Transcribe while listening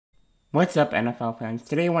What's up, NFL fans?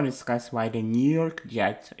 Today I want to discuss why the New York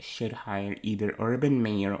Jets should hire either Urban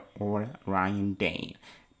Meyer or Ryan Day.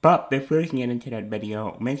 But before we can get into that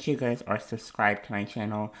video, make sure you guys are subscribed to my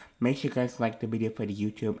channel, make sure you guys like the video for the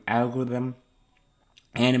YouTube algorithm,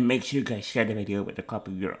 and make sure you guys share the video with a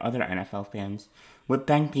couple of your other NFL fans. With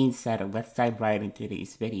that being said, let's dive right into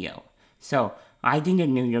today's video. So, I think the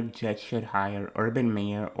New York Jets should hire Urban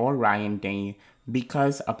Meyer or Ryan Day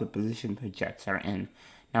because of the position the Jets are in.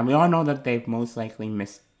 Now, we all know that they've most likely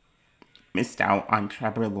missed out on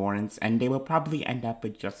Trevor Lawrence, and they will probably end up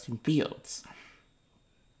with Justin Fields.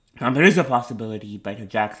 Now, there is a possibility that the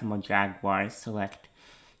Jacksonville Jaguars select,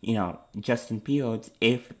 Justin Fields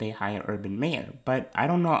if they hire Urban Meyer, but I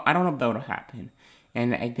don't know if that will happen.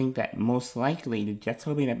 And I think that most likely the Jets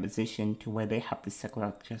will be in a position to where they have to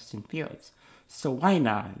select Justin Fields. So why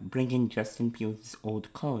not bring in Justin Fields'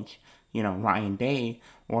 old coach, Ryan Day,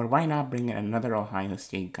 or why not bring in another Ohio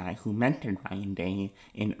State guy who mentored Ryan Day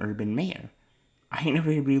in Urban Meyer? I think it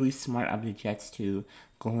would be really smart of the Jets to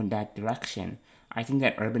go in that direction. I think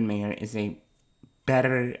that Urban Meyer is a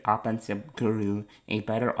better offensive guru, a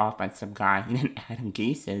better offensive guy than Adam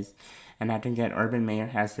Gase is. And I think that Urban Meyer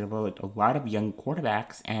has developed a lot of young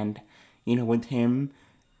quarterbacks, and, with him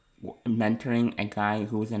mentoring a guy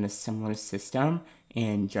who was in a similar system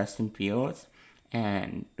in Justin Fields,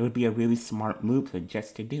 and it would be a really smart move for the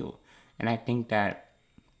Jets to do. And I think that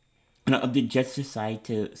if the Jets decide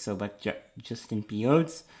to select Justin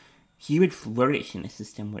Fields, he would flourish in a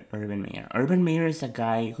system with Urban Meyer. Urban Meyer is a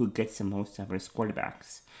guy who gets the most out of his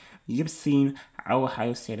quarterbacks. You've seen how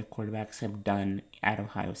Ohio State quarterbacks have done at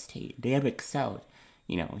Ohio State. They have excelled.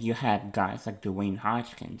 You had guys like Dwayne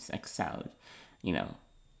Hodgkins excelled.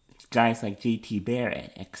 Guys like J.T.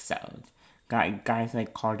 Barrett excelled. Guys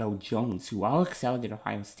like Cardell Jones, who all excelled at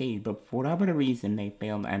Ohio State, but for whatever reason they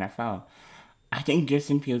failed the NFL. I think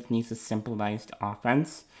Justin Fields needs a simplified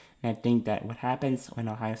offense, and I think that what happens when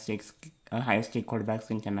Ohio State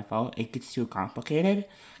quarterbacks in the NFL, it gets too complicated.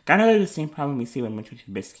 Kind of like the same problem we see with Mitchell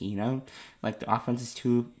Trubisky, like the offense is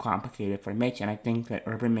too complicated for Mitch, and I think that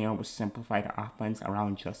Urban Meyer will simplify the offense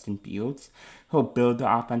around Justin Fields. He'll build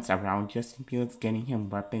the offense around Justin Fields, getting him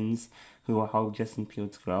weapons who will help Justin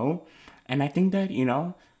Fields grow. And I think that,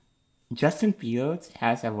 Justin Fields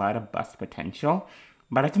has a lot of bust potential.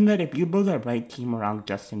 But I think that if you build the right team around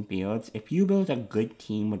Justin Fields, if you build a good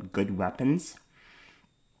team with good weapons,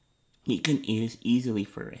 he can easily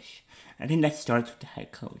flourish. I think that starts with the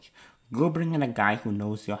head coach. Go bring in a guy who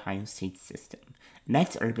knows the Ohio State system. And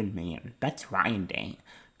that's Urban Meyer. That's Ryan Day.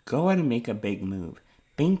 Go out and make a big move.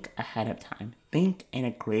 Think ahead of time. Think in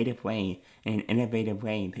a creative way, in an innovative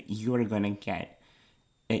way that you're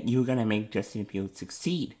going to make Justin Fields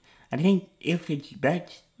succeed. I think if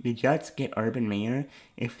the Jets get Urban Meyer,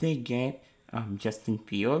 if they get Justin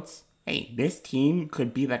Fields, hey, this team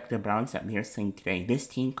could be like the Browns that we are seeing today. This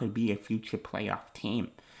team could be a future playoff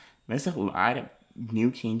team. There's a lot of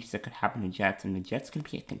new changes that could happen to the Jets, and the Jets could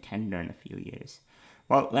be a contender in a few years.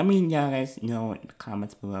 Well, let me guys know in the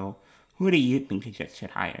comments below, who do you think the Jets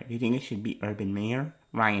should hire? Do you think it should be Urban Meyer,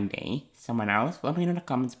 Ryan Day, someone else? Let me know in the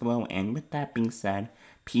comments below, and with that being said,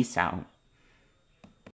 peace out.